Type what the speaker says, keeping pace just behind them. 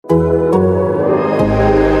Hello,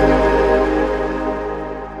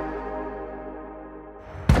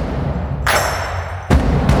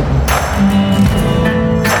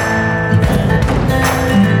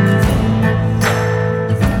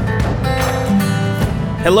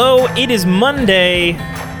 it is Monday,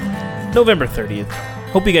 November 30th.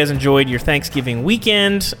 Hope you guys enjoyed your Thanksgiving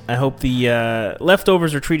weekend. I hope the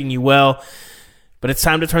leftovers are treating you well. But it's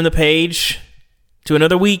time to turn the page to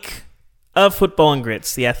another week of Football and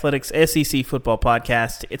Grits, the Athletics SEC football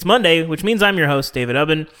podcast. It's Monday, which means I'm your host, David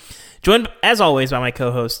Ubben, joined, as always, by my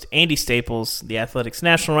co-host, Andy Staples, the Athletics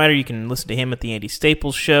national writer. You can listen to him at the Andy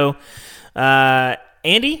Staples Show.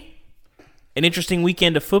 Andy? An interesting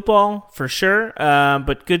weekend of football for sure,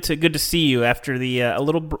 but good to see you after the a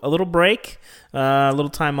little break, a little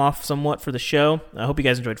time off somewhat for the show. I hope you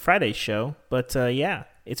guys enjoyed Friday's show, but yeah,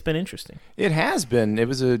 it's been interesting. It has been. It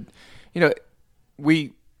was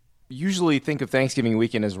we usually think of Thanksgiving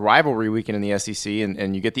weekend as rivalry weekend in the SEC,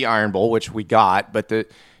 and you get the Iron Bowl, which we got, but there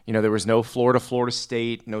was no Florida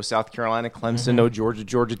State, no South Carolina Clemson, no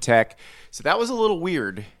Georgia Tech, so that was a little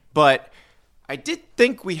weird, but I did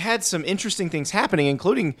think we had some interesting things happening,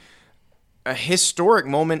 including a historic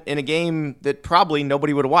moment in a game that probably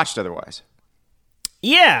nobody would have watched otherwise.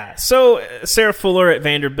 Yeah, so Sarah Fuller at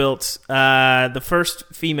Vanderbilt, the first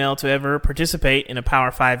female to ever participate in a Power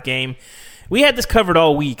 5 game. We had this covered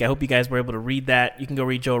all week. I hope you guys were able to read that. You can go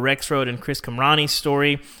read Joe Rexroad and Chris Kamrani's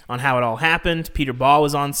story on how it all happened. Peter Ball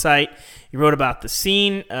was on site. He wrote about the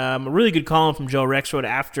scene. A really good column from Joe Rexroad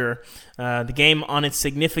after the game on its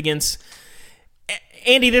significance.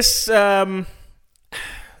 Andy, this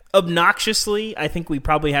obnoxiously, I think we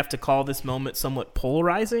probably have to call this moment somewhat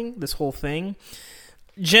polarizing, this whole thing.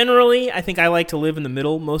 Generally, I think I like to live in the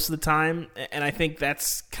middle most of the time, and I think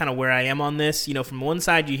that's kind of where I am on this. From one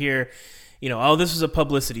side you hear, oh, this was a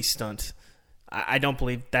publicity stunt. I don't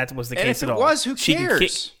believe that was the case at all. And if it was, who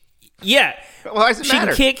cares? Yeah. Why does it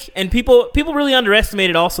matter? She can kick, and people really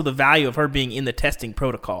underestimated also the value of her being in the testing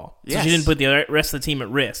protocol. Yes. So she didn't put the rest of the team at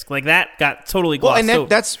risk. Like, that got totally glossed over.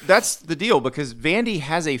 That's the deal, because Vandy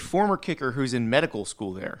has a former kicker who's in medical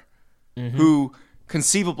school there, who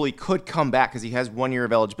conceivably could come back because he has 1 year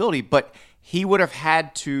of eligibility, but he would have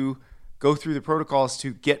had to go through the protocols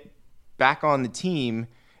to get back on the team,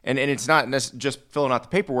 and it's not just filling out the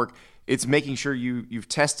paperwork. It's making sure you've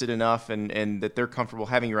tested enough and that they're comfortable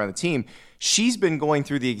having you around the team. She's been going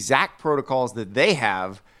through the exact protocols that they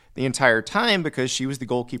have the entire time because she was the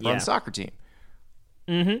goalkeeper on the soccer team.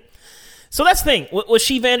 Mm-hmm. So that's the thing. Was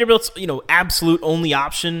she Vanderbilt's absolute only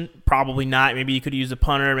option? Probably not. Maybe you could use a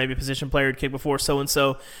punter, maybe a position player to kick before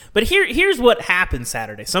so-and-so. But here's what happened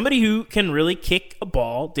Saturday. Somebody who can really kick a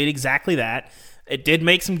ball did exactly that. It did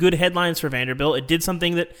make some good headlines for Vanderbilt. It did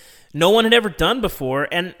something that no one had ever done before,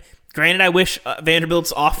 and granted, I wish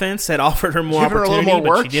Vanderbilt's offense had offered her more opportunity, a little more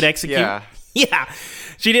work. But she did execute. Yeah.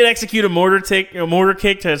 She did execute a mortar kick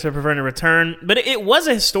to prevent a return. But it was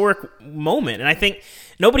a historic moment, and I think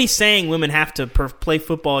nobody's saying women have to play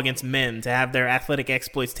football against men to have their athletic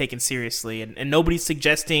exploits taken seriously, and nobody's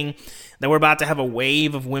suggesting that we're about to have a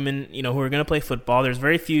wave of women, who are going to play football. There's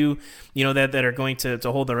very few, that are going to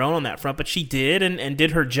hold their own on that front, but she did and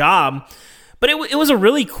did her job. But it was a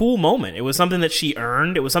really cool moment. It was something that she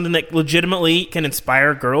earned. It was something that legitimately can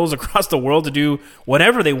inspire girls across the world to do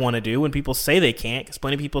whatever they want to do when people say they can't, because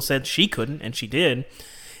plenty of people said she couldn't, and she did. And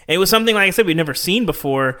it was something, like I said, we'd never seen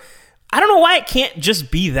before. I don't know why it can't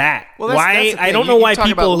just be that. Well, that's I don't know why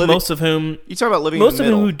people, most of whom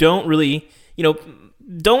who don't really,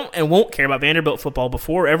 don't and won't care about Vanderbilt football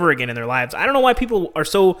before ever again in their lives. I don't know why people are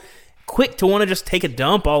so quick to want to just take a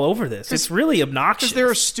dump all over this. It's really obnoxious. Because there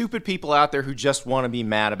are stupid people out there who just want to be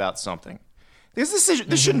mad about something. This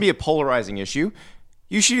shouldn't be a polarizing issue.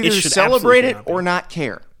 You should either celebrate it or not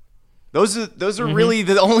care. Those are really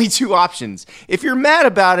the only two options. If you're mad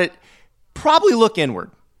about it, probably look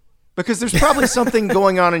inward, because there's probably something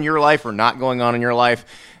going on in your life or not going on in your life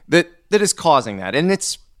that is causing that, and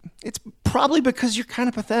it's probably because you're kind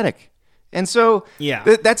of pathetic. And so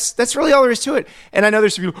that's really all there is to it. And I know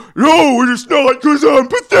there's some people, no, it's not because I'm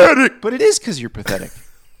pathetic. But it is because you're pathetic.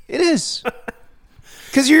 It is.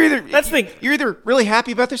 Because you're either really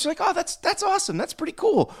happy about this, you're like, oh, that's awesome, that's pretty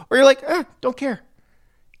cool. Or you're like, don't care.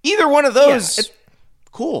 Either one of those, it's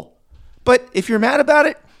cool. But if you're mad about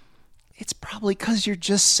it, it's probably because you're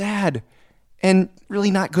just sad and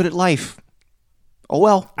really not good at life. Oh,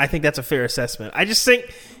 well. I think that's a fair assessment. I just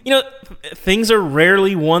think, things are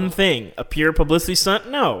rarely one thing. A pure publicity stunt?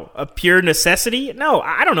 No. A pure necessity? No.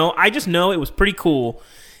 I don't know. I just know it was pretty cool.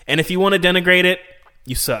 And if you want to denigrate it,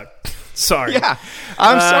 you suck. Sorry. Yeah.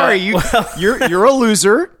 I'm sorry. You're a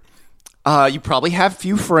loser. You probably have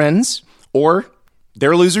few friends, or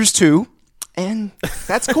they're losers too, and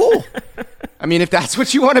that's cool. I mean, if that's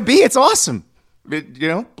what you want to be, it's awesome.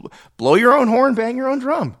 Blow your own horn, bang your own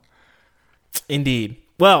drum. Indeed.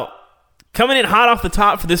 Well, coming in hot off the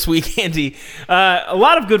top for this week, Andy, a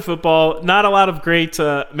lot of good football, not a lot of great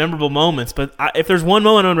memorable moments, but if there's one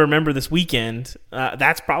moment I want to remember this weekend,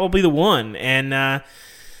 that's probably the one. And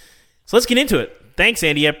so let's get into it. Thanks,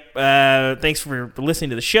 Andy. Thanks for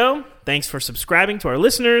listening to the show. Thanks for subscribing to our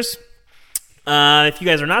listeners. If you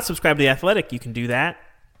guys are not subscribed to The Athletic, you can do that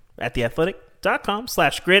at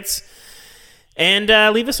theathletic.com/grits.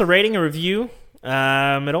 And leave us a rating, a review.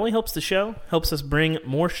 It only helps the show, helps us bring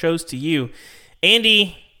more shows to you.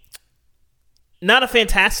 Andy, not a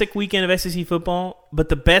fantastic weekend of SEC football, but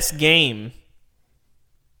the best game.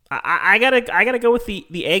 I gotta go with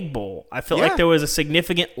the Egg Bowl. I felt like there was a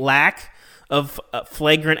significant lack of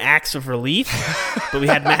flagrant acts of relief, but we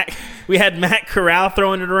had Matt Corral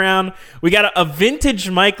throwing it around. We got a vintage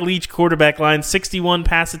Mike Leach quarterback line: 61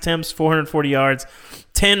 pass attempts, 440 yards,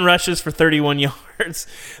 10 rushes for 31 yards.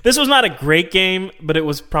 This was not a great game, but it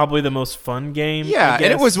was probably the most fun game. Yeah,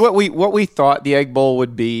 and it was what we thought the Egg Bowl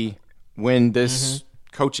would be when this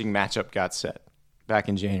coaching matchup got set back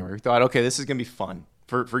in January. We thought, okay, this is going to be fun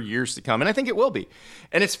for years to come, and I think it will be.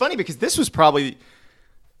 And it's funny because this was probably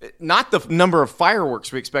not the number of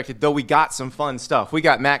fireworks we expected, though we got some fun stuff. We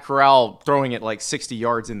got Matt Corral throwing it like 60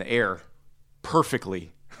 yards in the air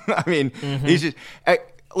perfectly. I mean, he's just...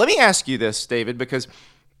 let me ask you this, David, because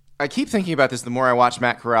I keep thinking about this the more I watch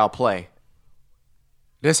Matt Corral play.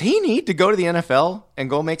 Does he need to go to the NFL and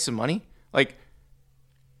go make some money?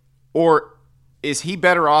 Or is he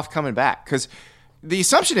better off coming back? Because the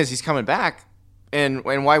assumption is he's coming back, and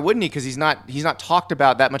why wouldn't he? Because he's not talked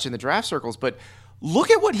about that much in the draft circles, but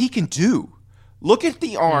look at what he can do. Look at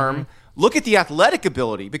the arm. Look at the athletic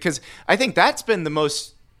ability, because I think that's been the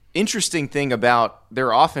most interesting thing about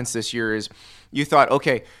their offense this year is you thought,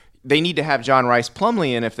 okay, they need to have John Rice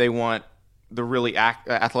Plumlee in if they want the really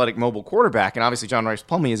athletic mobile quarterback, and obviously John Rice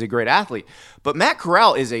Plumlee is a great athlete. But Matt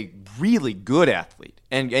Corral is a really good athlete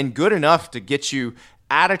and good enough to get you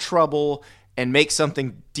out of trouble and make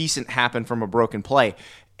something decent happen from a broken play.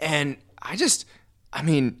 And I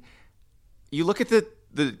mean, you look at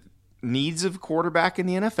the needs of quarterback in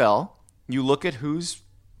the NFL, you look at who's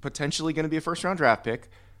potentially going to be a first-round draft pick.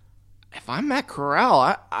 If I'm Matt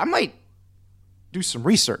Corral, I might do some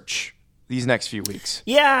research these next few weeks.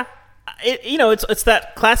 Yeah. It's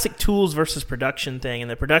that classic tools versus production thing,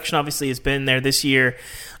 and the production obviously has been there this year.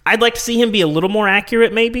 I'd like to see him be a little more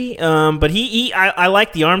accurate, maybe, but I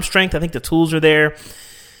like the arm strength. I think the tools are there.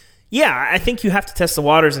 Yeah, I think you have to test the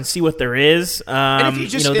waters and see what there is. And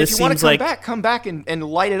if you want to come back and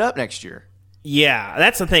light it up next year. Yeah,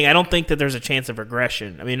 that's the thing. I don't think that there's a chance of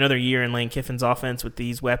regression. I mean, another year in Lane Kiffin's offense with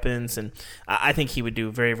these weapons, and I think he would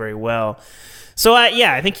do very, very well. So,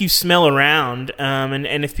 I think you smell around,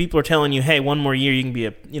 and if people are telling you, hey, one more year you can be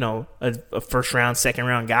a first-round,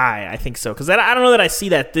 second-round guy, I think so. Because I don't know that I see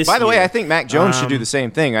that this year. By the way, I think Mac Jones should do the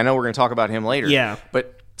same thing. I know we're going to talk about him later. Yeah.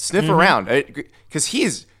 But sniff around, because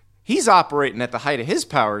he's operating at the height of his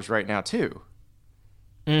powers right now, too.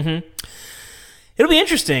 It'll be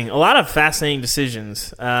interesting. A lot of fascinating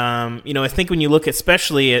decisions. I think when you look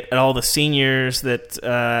especially at all the seniors that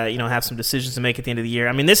have some decisions to make at the end of the year,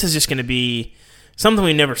 I mean, this is just going to be something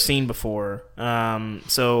we've never seen before.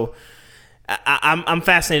 So I'm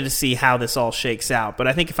fascinated to see how this all shakes out. But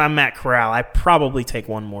I think if I'm Matt Corral, I probably take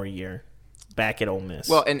one more year back at Ole Miss.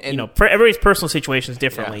 Well, and everybody's personal situation is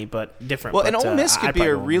differently, but different. Well, and Ole Miss could be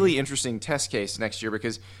a really interesting test case next year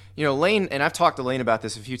because Lane, and I've talked to Lane about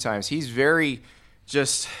this a few times. He's very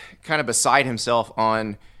just kind of beside himself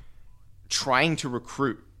on trying to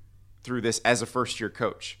recruit through this as a first-year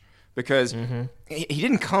coach because he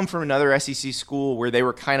didn't come from another SEC school where they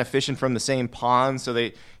were kind of fishing from the same pond. So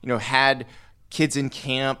they, had kids in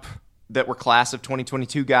camp that were class of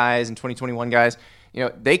 2022 guys and 2021 guys.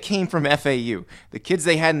 They came from FAU. The kids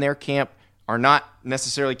they had in their camp are not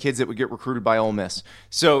necessarily kids that would get recruited by Ole Miss.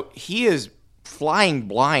 So he is flying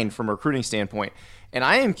blind from a recruiting standpoint. And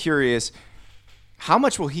I am curious, how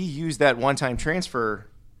much will he use that one-time transfer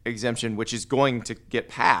exemption, which is going to get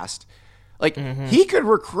passed? He could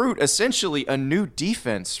recruit essentially a new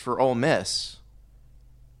defense for Ole Miss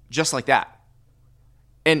just like that.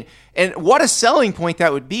 And what a selling point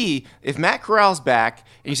that would be if Matt Corral's back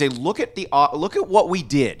and you say, look at what we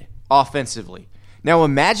did offensively. Now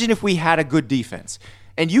imagine if we had a good defense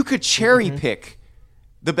and you could cherry pick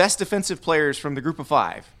the best defensive players from the group of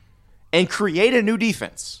 5 and create a new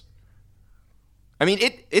defense. I mean,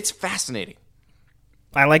 it's fascinating.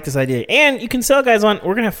 I like this idea. And you can sell guys on,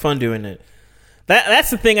 we're going to have fun doing it. That's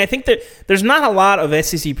the thing. I think that there's not a lot of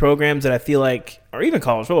SEC programs that I feel like, or even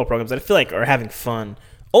college football programs that I feel like are having fun.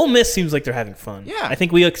 Ole Miss seems like they're having fun. Yeah. I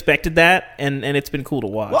think we expected that, and it's been cool to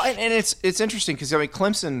watch. Well, and it's interesting because,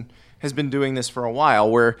 Clemson has been doing this for a while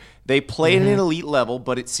where they play at an elite level,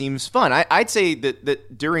 but it seems fun. I'd say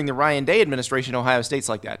that during the Ryan Day administration, Ohio State's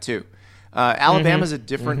like that too. Alabama's a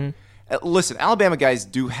different... listen, Alabama guys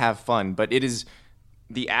do have fun, but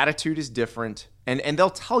the attitude is different, and they'll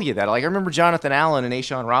tell you that. Like, I remember Jonathan Allen and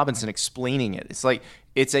A'Shawn Robinson explaining it. It's like,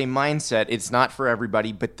 it's a mindset. It's not for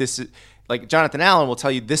everybody, but this is... Like, Jonathan Allen will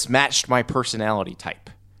tell you, this matched my personality type.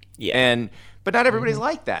 Yeah. But not everybody's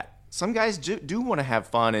like that. Some guys do want to have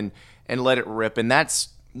fun and let it rip, and that's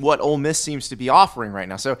what Ole Miss seems to be offering right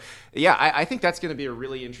now. So, yeah, I think that's going to be a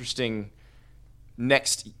really interesting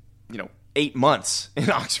next, 8 months in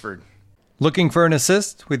Oxford. Looking for an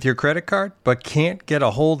assist with your credit card, but can't get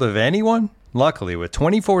a hold of anyone? Luckily, with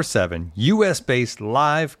 24/7 U.S.-based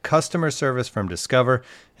live customer service from Discover,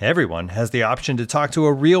 everyone has the option to talk to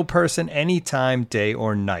a real person anytime, day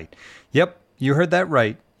or night. Yep, you heard that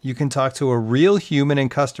right. You can talk to a real human in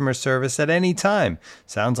customer service at any time.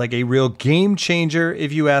 Sounds like a real game changer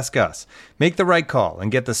if you ask us. Make the right call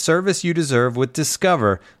and get the service you deserve with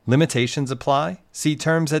Discover. Limitations apply. See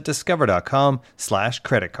terms at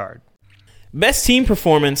discover.com/creditcard. Best team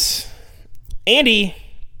performance. Andy,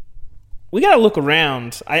 we got to look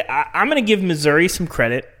around. I'm going to give Missouri some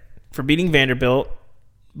credit for beating Vanderbilt,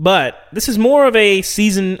 but this is more of a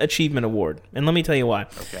season achievement award, and let me tell you why.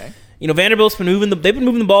 Okay. Vanderbilt's been they've been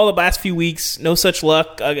moving the ball the last few weeks. No such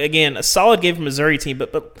luck. Again, a solid game from Missouri team,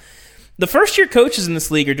 but the first-year coaches in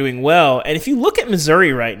this league are doing well, and if you look at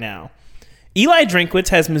Missouri right now, Eli Drinkwitz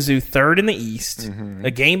has Mizzou third in the East,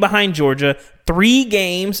 a game behind Georgia, 3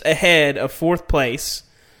 games ahead of fourth place.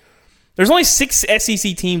 There's only 6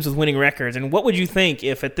 SEC teams with winning records, and what would you think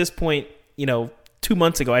if at this point, 2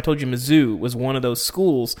 months ago, I told you Mizzou was one of those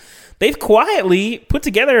schools? They've quietly put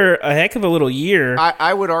together a heck of a little year.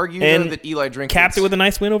 I would argue that Eli Drinkwitz capped it with a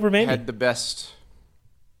nice win over Vandy. Had the best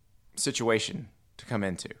situation to come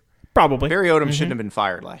into. Probably. Barry Odom shouldn't have been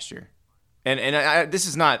fired last year. And this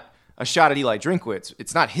is not a shot at Eli Drinkwitz.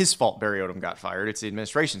 It's not his fault Barry Odom got fired. It's the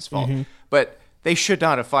administration's fault. But they should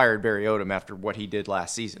not have fired Barry Odom after what he did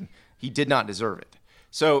last season. He did not deserve it.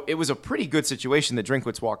 So it was a pretty good situation that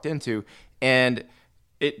Drinkwitz walked into, and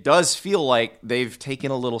it does feel like they've taken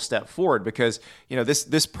a little step forward because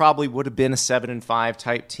this probably would have been a 7-5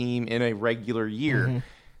 type team in a regular year.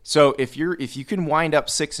 So if you can wind up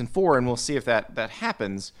 6-4, and we'll see if that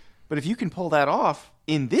happens, but if you can pull that off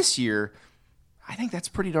in this year, I think that's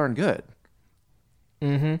pretty darn good.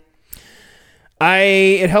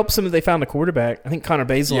 It helps them that they found a quarterback. I think Connor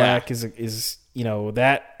Bazelak is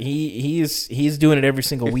that he's doing it every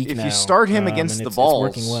single week now. If you start him against the Vols,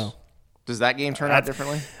 it's working well. Does that game turn out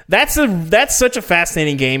differently? That's such a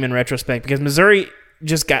fascinating game in retrospect because Missouri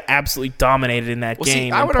just got absolutely dominated in that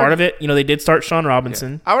game. And part of it, they did start Sean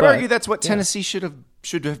Robinson. Yeah. I would argue that's what Tennessee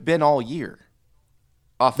should have been all year.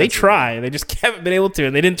 They try. They just haven't been able to,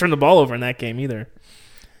 and they didn't turn the ball over in that game either.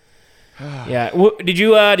 Yeah. Well, did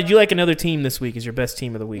you like another team this week as your best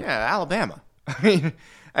team of the week? Yeah, Alabama. I mean,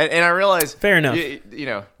 and I realize fair enough.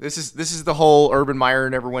 This is the whole Urban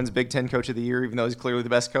Meyer never wins Big Ten Coach of the Year, even though he's clearly the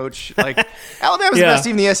best coach. Like Alabama's the best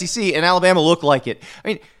team in the SEC, and Alabama looked like it. I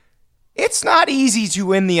mean, it's not easy to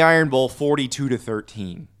win the Iron Bowl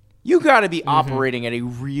 42-13. You got to be operating at a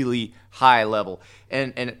really high level,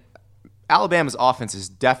 and Alabama's offense is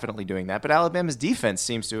definitely doing that, but Alabama's defense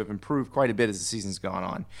seems to have improved quite a bit as the season's gone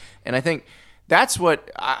on. And I think that's what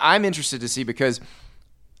I'm interested to see because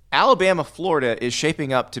Alabama-Florida is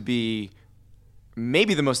shaping up to be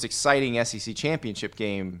maybe the most exciting SEC championship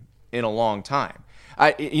game in a long time.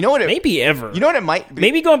 Maybe ever. You know what it might be?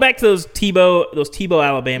 Maybe going back to those Tebow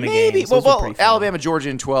Alabama games. Well, Alabama Georgia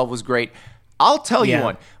in 12 was great. I'll tell you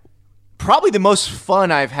one. Probably the most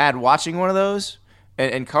fun I've had watching one of those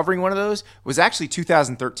and covering one of those was actually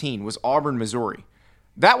 2013, was Auburn, Missouri.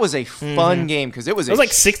 That was a fun game because it was like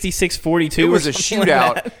 66-42. It was a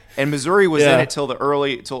shootout, and Missouri was in it till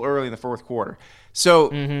early in the fourth quarter.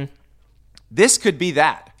 So this could be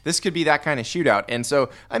that. This could be that kind of shootout, and so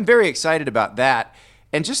I'm very excited about that.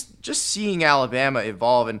 And just seeing Alabama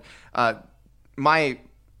evolve. And my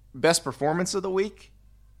best performance of the week,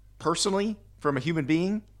 personally, from a human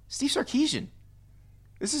being, Steve Sarkisian.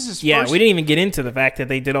 This is his first. Yeah, we didn't even get into the fact that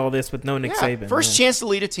they did all this with no Nick Saban. First chance to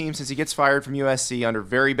lead a team since he gets fired from USC under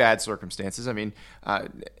very bad circumstances. I mean,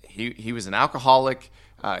 he was an alcoholic.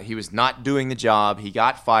 He was not doing the job. He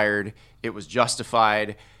got fired. It was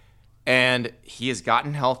justified. And he has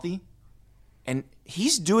gotten healthy. And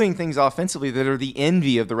he's doing things offensively that are the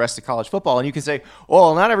envy of the rest of college football. And you can say,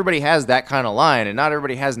 well, not everybody has that kind of line, and not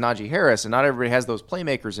everybody has Najee Harris, and not everybody has those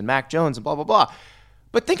playmakers and Mac Jones and blah, blah, blah.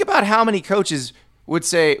 But think about how many coaches would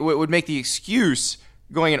make the excuse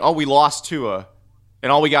going in, oh, we lost Tua,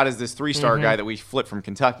 and all we got is this 3-star guy that we flipped from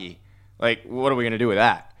Kentucky. Like, what are we going to do with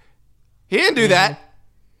that? He didn't do that.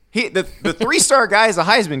 The 3-star guy is a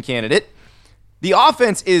Heisman candidate. The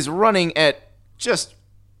offense is running at just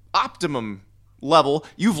optimum level.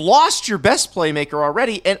 You've lost your best playmaker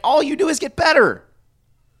already, and all you do is get better.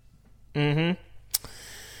 Mm-hmm.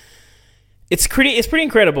 It's pretty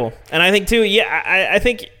incredible. And I think, too, I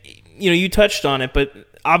think, you touched on it, but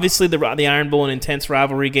obviously the Iron Bowl, an intense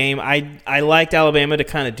rivalry game. I liked Alabama to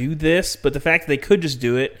kind of do this, but the fact that they could just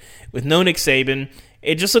do it with no Nick Saban,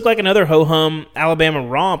 it just looked like another ho-hum Alabama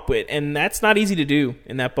romp, and that's not easy to do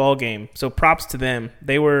in that ball game. So props to them.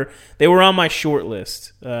 They were on my short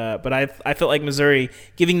list, but I felt like Missouri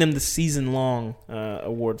giving them the season-long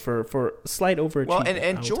award for slight overachievement. Well,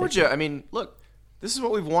 and Georgia, I mean, look, this is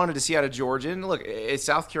what we've wanted to see out of Georgia. And look, it's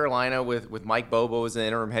South Carolina with Mike Bobo as the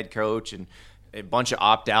interim head coach and a bunch of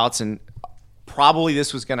opt-outs, and probably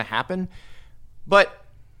this was going to happen. But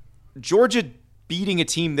Georgia beating a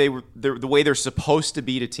team the way they're supposed to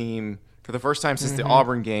beat a team for the first time since the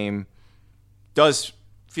Auburn game does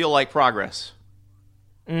feel like progress.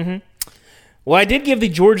 Mm-hmm. Well, I did give the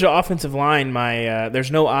Georgia offensive line my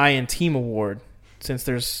 "There's No I in Team" award,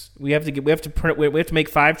 since we have to make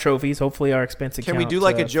 5 trophies. Hopefully, our expense account. Can we do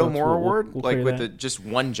like a Joe Moore award, like with just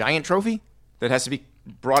one giant trophy that has to be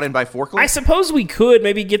brought in by forklift? I suppose we could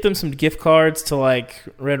maybe get them some gift cards to like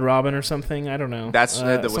Red Robin or something. I don't know. That's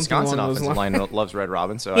the Wisconsin offensive line loves Red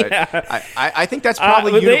Robin, so yeah. I think that's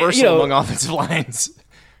probably universal among offensive lines.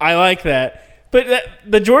 I like that. But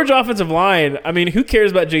the Georgia offensive line, I mean, who cares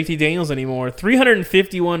about JT Daniels anymore?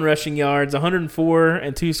 351 rushing yards, 104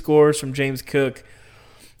 and 2 scores from James Cook.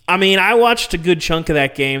 I mean, I watched a good chunk of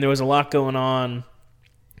that game. There was a lot going on.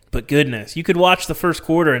 But goodness, you could watch the first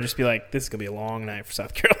quarter and just be like, this is going to be a long night for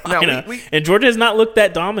South Carolina. And Georgia has not looked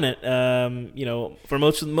that dominant, for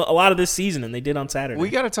a lot of this season, and they did on Saturday. We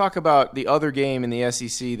got to talk about the other game in the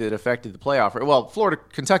SEC that affected the playoff race. Well,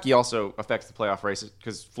 Kentucky also affects the playoff race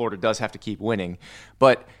because Florida does have to keep winning.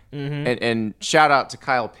 But and shout out to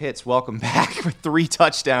Kyle Pitts, welcome back with 3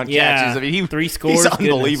 touchdown catches. I mean, 3 scores. He's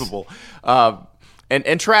unbelievable.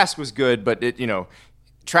 And Trask was good, but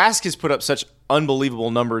Trask has put up such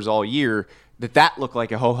unbelievable numbers all year that looked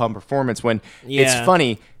like a ho-hum performance when it's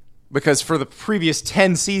funny because for the previous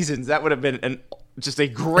 10 seasons that would have been just a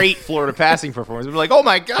great Florida passing performance. We'd be like, oh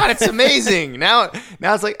my God, it's amazing. Now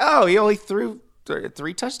it's like, oh, he only threw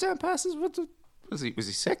 3 touchdown passes? Was he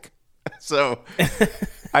sick? So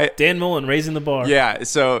Dan Mullen raising the bar. Yeah,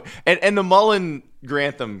 so and the Mullen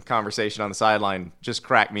Grantham conversation on the sideline just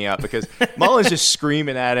cracked me up because Mullen's just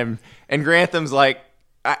screaming at him and Grantham's like,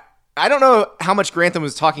 I don't know how much Grantham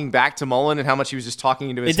was talking back to Mullen and how much he was just talking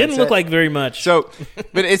into his headset. It didn't look like very much. So,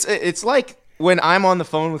 but it's like when I'm on the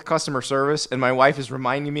phone with customer service and my wife is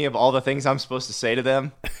reminding me of all the things I'm supposed to say to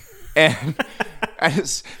them. And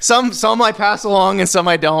some I pass along and some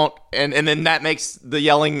I don't. And then that makes the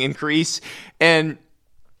yelling increase. And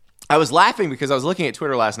I was laughing because I was looking at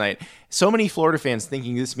Twitter last night. So many Florida fans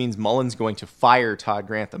thinking this means Mullen's going to fire Todd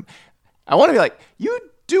Grantham. I want to be like, you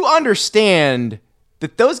do understand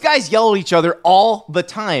that those guys yell at each other all the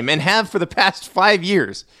time and have for the past 5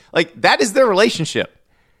 years. Like, that is their relationship.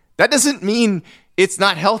 That doesn't mean it's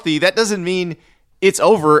not healthy. That doesn't mean it's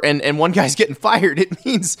over and one guy's getting fired. It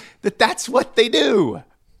means that that's what they do.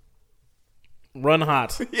 Run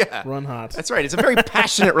hot. Yeah. Run hot. That's right. It's a very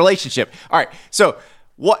passionate relationship. All right. So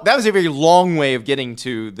that was a very long way of getting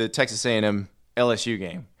to the Texas A&M LSU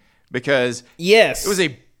game because it was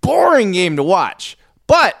a boring game to watch.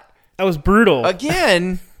 But that was brutal.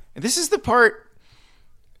 Again, this is the part,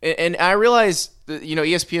 and I realized that,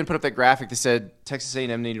 ESPN put up that graphic that said Texas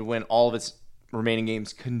A&M needed to win all of its remaining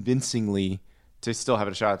games convincingly to still have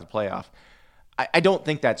a shot at the playoff. I don't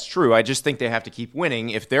think that's true. I just think they have to keep winning.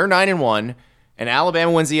 If they're 9-1 and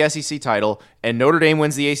Alabama wins the SEC title and Notre Dame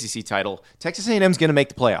wins the ACC title, Texas A&M is going to make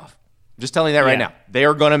the playoff. I'm just telling you that right now. They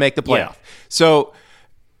are going to make the playoff. Yeah. So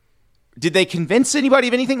did they convince anybody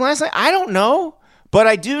of anything last night? I don't know. But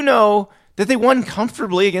I do know that they won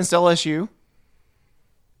comfortably against LSU.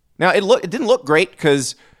 Now, it didn't look great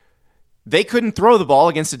because they couldn't throw the ball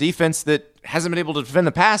against a defense that hasn't been able to defend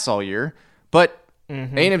the pass all year. But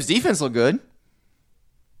A&M's defense looked good.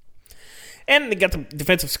 And they got the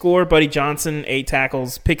defensive score. Buddy Johnson, 8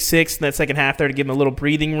 tackles, pick 6 in that second half there to give him a little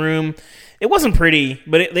breathing room. It wasn't pretty,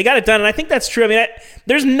 but they got it done. And I think that's true. I mean,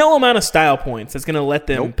 there's no amount of style points that's going to let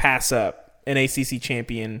them pass up an ACC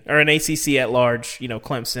champion or an ACC at large,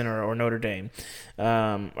 Clemson or Notre Dame. Or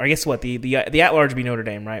I guess what the at large would be Notre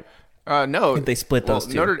Dame, right? No, if they split those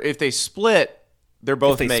two. If they split, they're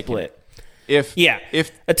both making it. If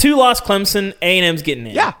a 2-loss Clemson, A&M's getting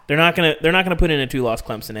in. Yeah, they're not gonna put in a 2-loss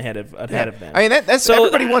Clemson ahead of them. I mean that's so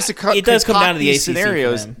everybody wants to cut. It does come down to the ACC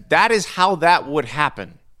scenarios. That is how that would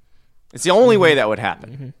happen. It's the only way that would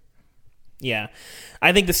happen. Mm-hmm. Yeah,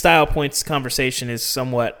 I think the style points conversation is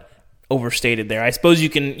somewhat overstated there. I suppose you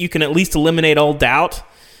can at least eliminate all doubt,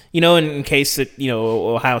 in case that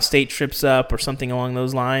Ohio State trips up or something along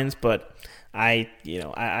those lines. But I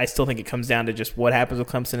still think it comes down to just what happens with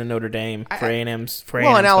Clemson and Notre Dame for A&M's.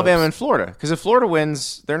 And Alabama and Florida, because if Florida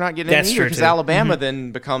wins, they're not getting in either. Because Alabama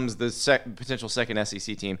then becomes the potential second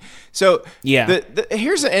SEC team. So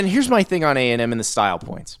here's my thing on A&M and the style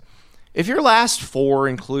points. If your last four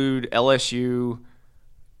include LSU,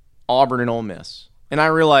 Auburn, and Ole Miss, and I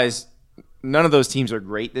realize none of those teams are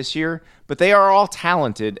great this year, but they are all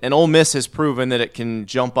talented, and Ole Miss has proven that it can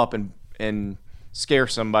jump up and scare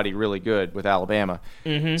somebody really good with Alabama.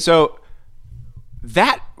 Mm-hmm. So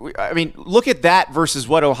look at that versus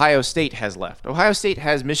what Ohio State has left. Ohio State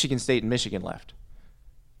has Michigan State and Michigan left.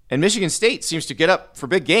 And Michigan State seems to get up for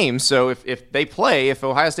big games, so if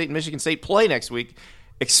Ohio State and Michigan State play next week,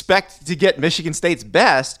 expect to get Michigan State's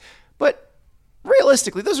best, but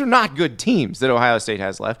realistically, those are not good teams that Ohio State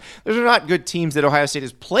has left. Those are not good teams that Ohio State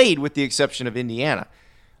has played, with the exception of Indiana.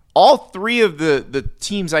 All three of the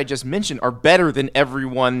teams I just mentioned are better than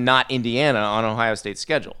everyone not Indiana on Ohio State's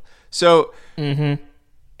schedule. So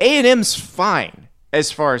A&M's fine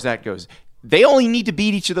as far as that goes. They only need to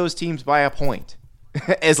beat each of those teams by a point.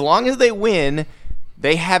 As long as they win,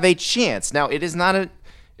 they have a chance. Now, it is not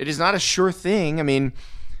a sure thing. I mean,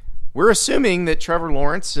 we're assuming that Trevor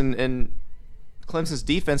Lawrence and Clemson's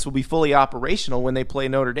defense will be fully operational when they play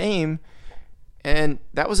Notre Dame, and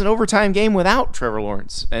that was an overtime game without Trevor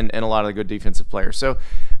Lawrence and a lot of the good defensive players. So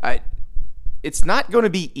it's not going to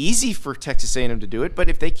be easy for Texas A&M to do it, but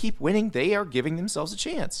if they keep winning, they are giving themselves a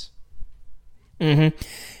chance. Mm-hmm.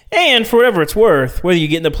 And for whatever it's worth, whether you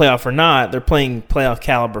get in the playoff or not, they're playing playoff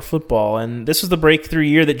caliber football. And this was the breakthrough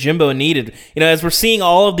year that Jimbo needed. As we're seeing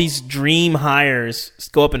all of these dream hires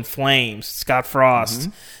go up in flames, Scott Frost,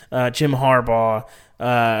 Jim Harbaugh,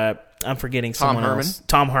 I'm forgetting someone else.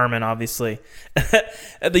 Tom Herman, obviously.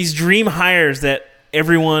 These dream hires that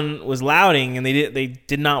everyone was lauding, and they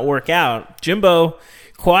did not work out. Jimbo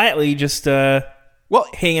quietly just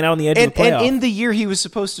hanging out on the edge of the playoff. And in the year he was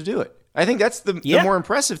supposed to do it. I think that's the more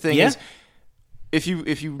impressive thing is if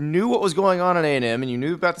you knew what was going on at A&M and you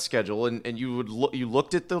knew about the schedule and you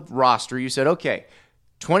looked at the roster, you said, okay,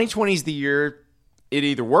 2020 is the year it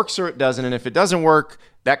either works or it doesn't, and if it doesn't work,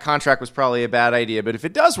 that contract was probably a bad idea, but if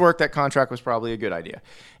it does work, that contract was probably a good idea.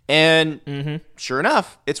 And sure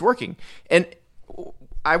enough, it's working. And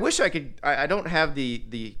I wish I could. I don't have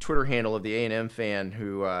the Twitter handle of the A&M fan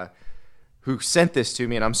who sent this to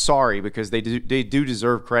me, and I'm sorry because they do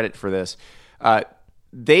deserve credit for this.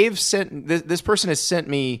 They've sent this person has sent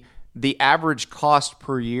me the average cost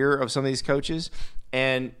per year of some of these coaches,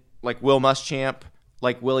 and like Will Muschamp,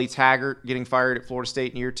 like Willie Taggart getting fired at Florida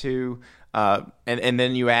State in year 2, and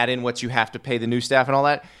then you add in what you have to pay the new staff and all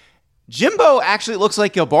that. Jimbo actually looks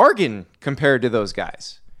like a bargain compared to those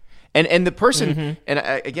guys. And the person, and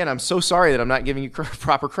again, I'm so sorry that I'm not giving you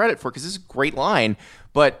proper credit for it because this is a great line,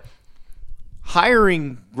 but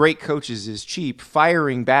hiring great coaches is cheap.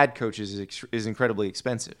 Firing bad coaches is incredibly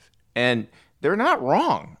expensive. And they're not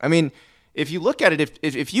wrong. I mean, if you look at it,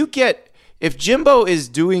 if Jimbo is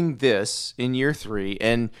doing this in year 3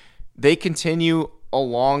 and they continue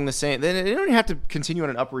along the same, then they don't have to continue on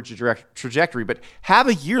an upward trajectory, but have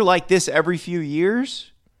a year like this every few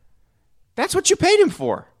years, that's what you paid him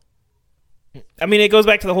for. I mean, it goes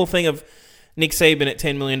back to the whole thing of Nick Saban at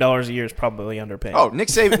 $10 million a year is probably underpaid. Oh, Nick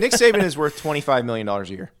Saban is worth $25 million a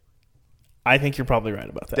year. I think you're probably right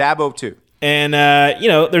about that. Dabo, too. And,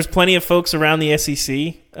 there's plenty of folks around the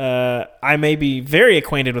SEC. I may be very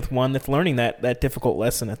acquainted with one that's learning that difficult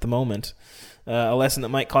lesson at the moment. A lesson that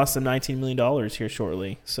might cost them $19 million here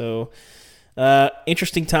shortly. So,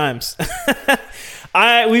 interesting times.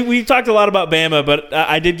 We talked a lot about Bama, but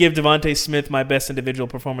I did give Devontae Smith my best individual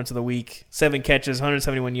performance of the week. 7 catches,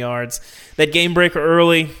 171 yards. That game breaker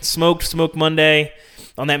early, smoked Monday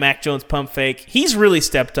on that Mac Jones pump fake. He's really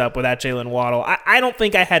stepped up without Jalen Waddle. I don't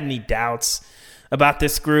think I had any doubts about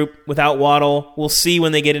this group without Waddle. We'll see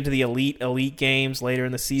when they get into the elite games later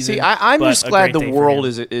in the season. See, I'm just glad the world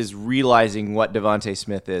is realizing what Devontae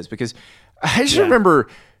Smith is, because I just remember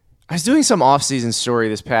I was doing some off-season story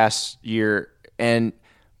this past year and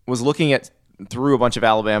was looking at through a bunch of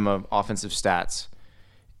Alabama offensive stats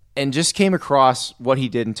and just came across what he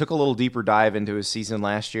did and took a little deeper dive into his season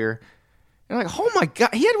last year. And I'm like, oh my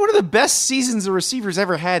God, he had one of the best seasons the receivers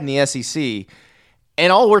ever had in the SEC.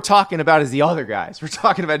 And all we're talking about is the other guys. We're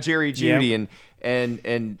talking about Jerry Jeudy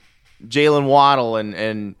and Jalen Waddle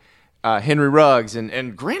and Henry Ruggs.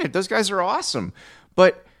 And granted, those guys are awesome.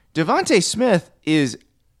 But Devontae Smith is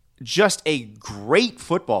just a great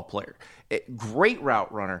football player, a great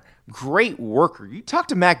route runner, great worker. You talk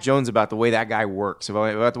to Mac Jones about the way that guy works,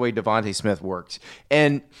 about the way Devontae Smith works.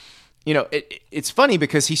 And, you know, it's funny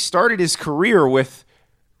because he started his career with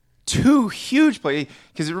two huge plays.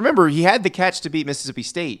 Because remember, he had the catch to beat Mississippi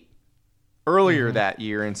State earlier that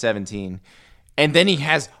year in 2017. And then he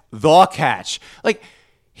has the catch. Like,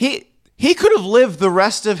 he could have lived the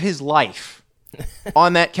rest of his life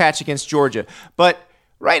on that catch against Georgia. But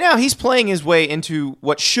right now, he's playing his way into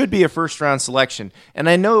what should be a first-round selection. And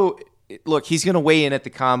I know, look, he's going to weigh in at the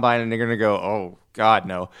combine, and they're going to go, oh, God,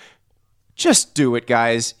 no. Just do it,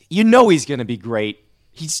 guys. You know he's going to be great.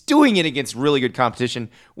 He's doing it against really good competition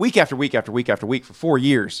week after week after week after week for 4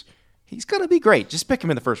 years. He's going to be great. Just pick him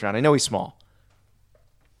in the first round. I know he's small.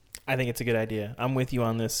 I think it's a good idea. I'm with you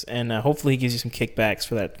on this, and hopefully he gives you some kickbacks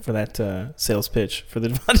for that sales pitch for the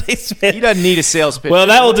Devontae Smith. He doesn't need a sales pitch. Well,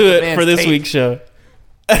 that will do it for this week's show.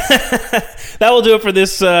 That will do it for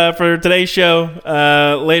this for today's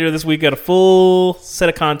show. Later this week, got a full set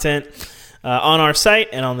of content on our site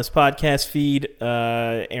and on this podcast feed.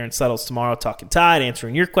 Aaron Suttles tomorrow, Talking Tide,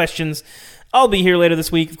 answering your questions. I'll be here later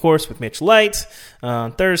this week, of course, with Mitch Light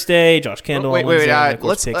on Thursday, Josh Kendall on Wednesday, and of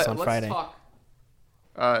course, Takes on Friday.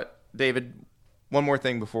 Talk, David, one more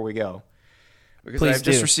thing before we go, because Please I've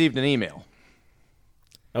just received an email.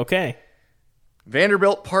 Okay.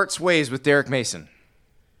 Vanderbilt parts ways with Derek Mason.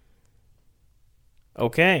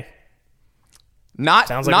 Okay. Not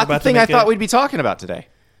the thing I thought we'd be talking about today.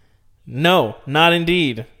 No, not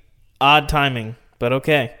indeed. Odd timing, but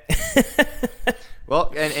okay.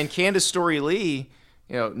 Well, and Candace Story-Lee,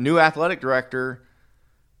 you know, new athletic director,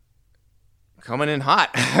 coming in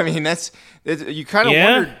hot. I mean, you kind of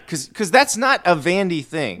wondered, because that's not a Vandy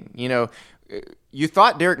thing. You know, you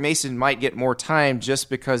thought Derek Mason might get more time just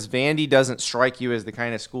because Vandy doesn't strike you as the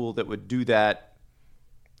kind of school that would do that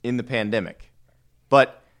in the pandemic.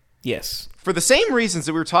 But yes, for the same reasons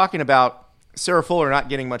that we were talking about Sarah Fuller not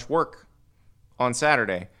getting much work on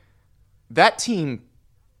Saturday, that team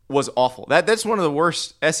was awful. That's one of the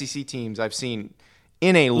worst SEC teams I've seen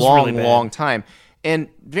in a long time. And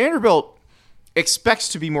Vanderbilt expects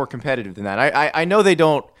to be more competitive than that. I know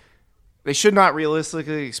they should not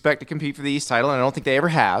realistically expect to compete for the East title, and I don't think they ever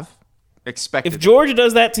have expected. If Georgia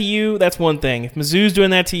does that to you, that's one thing. If Mizzou's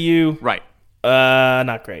doing that to you, right.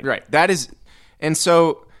 Not great. Right. That is, and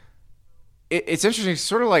so it's interesting.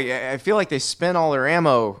 Sort of like, I feel like they spent all their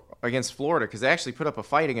ammo against Florida because they actually put up a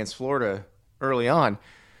fight against Florida early on.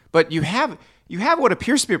 But you have what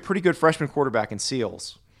appears to be a pretty good freshman quarterback in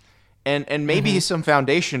Seals, and maybe some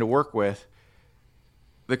foundation to work with.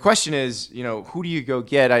 The question is, you know, who do you go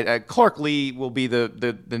get? Clark Lee will be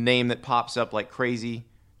the name that pops up like crazy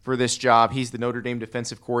for this job. He's the Notre Dame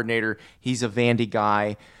defensive coordinator. He's a Vandy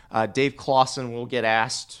guy. Dave Clawson will get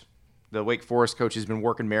asked. The Wake Forest coach has been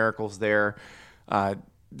working miracles there.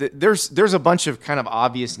 There's a bunch of kind of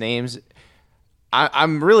obvious names.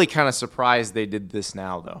 I'm really kind of surprised they did this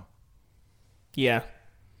now, though. Yeah.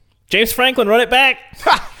 James Franklin, run it back.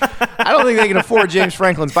 I don't think they can afford James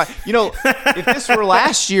Franklin. But, you know, if this were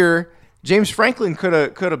last year, James Franklin could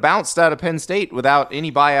have bounced out of Penn State without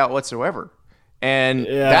any buyout whatsoever. And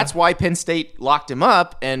that's why Penn State locked him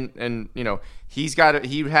up. And you know, he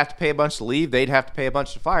would have to pay a bunch to leave. They'd have to pay a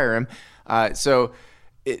bunch to fire him. So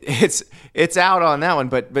it's out on that one.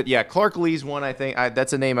 But yeah, Clark Lee's one, I think.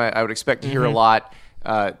 That's a name I would expect to hear a lot.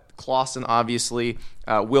 Clawson, obviously.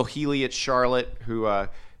 Will Healy at Charlotte, who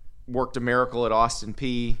worked a miracle at Austin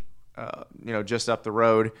Peay, just up the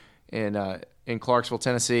road in Clarksville,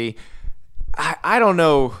 Tennessee. I don't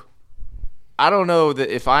know. I don't know that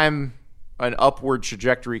if I'm an upward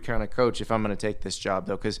trajectory kind of coach, if I'm going to take this job,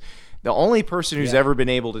 though, because the only person who's ever been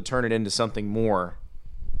able to turn it into something more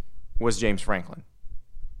was James Franklin.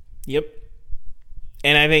 Yep.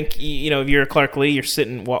 And I think, if you're a Clark Lee, you're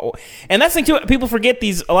sitting, and that's the thing too. People forget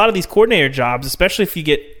a lot of these coordinator jobs, especially if you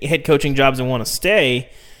get head coaching jobs and want to stay.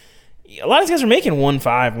 A lot of these guys are making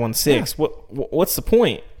 1.5, 1.6. Yeah. What's the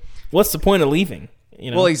point? What's the point of leaving?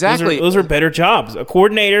 Well, exactly. Those are better jobs. A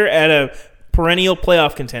coordinator at a perennial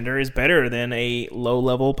playoff contender is better than a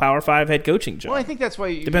low-level Power 5 head coaching job. Well, I think that's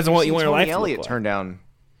why depends on what you want your life to look like. Tony Elliott turned down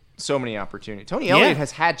so many opportunities. Tony Elliott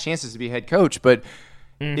has had chances to be head coach, but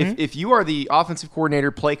If you are the offensive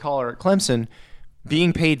coordinator, play caller at Clemson,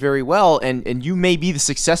 being paid very well, and you may be the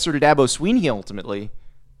successor to Dabo Swinney ultimately,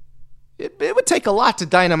 it would take a lot to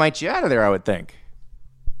dynamite you out of there, I would think.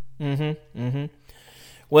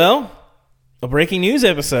 Well, a breaking news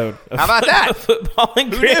episode. How about that? Football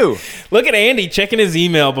and Who Grit. knew? Look at Andy checking his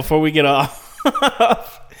email before we get off.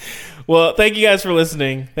 Well, thank you guys for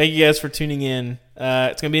listening. Thank you guys for tuning in.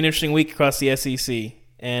 It's going to be an interesting week across the SEC.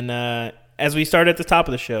 And as we start at the top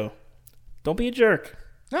of the show, don't be a jerk.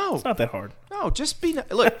 No. It's not that hard. No, just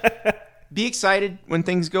look, be excited when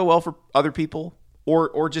things go well for other people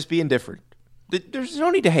or just be indifferent. There's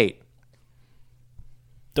no need to hate.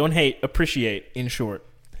 Don't hate, appreciate, in short.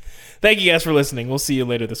 Thank you guys for listening. We'll see you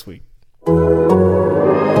later this week.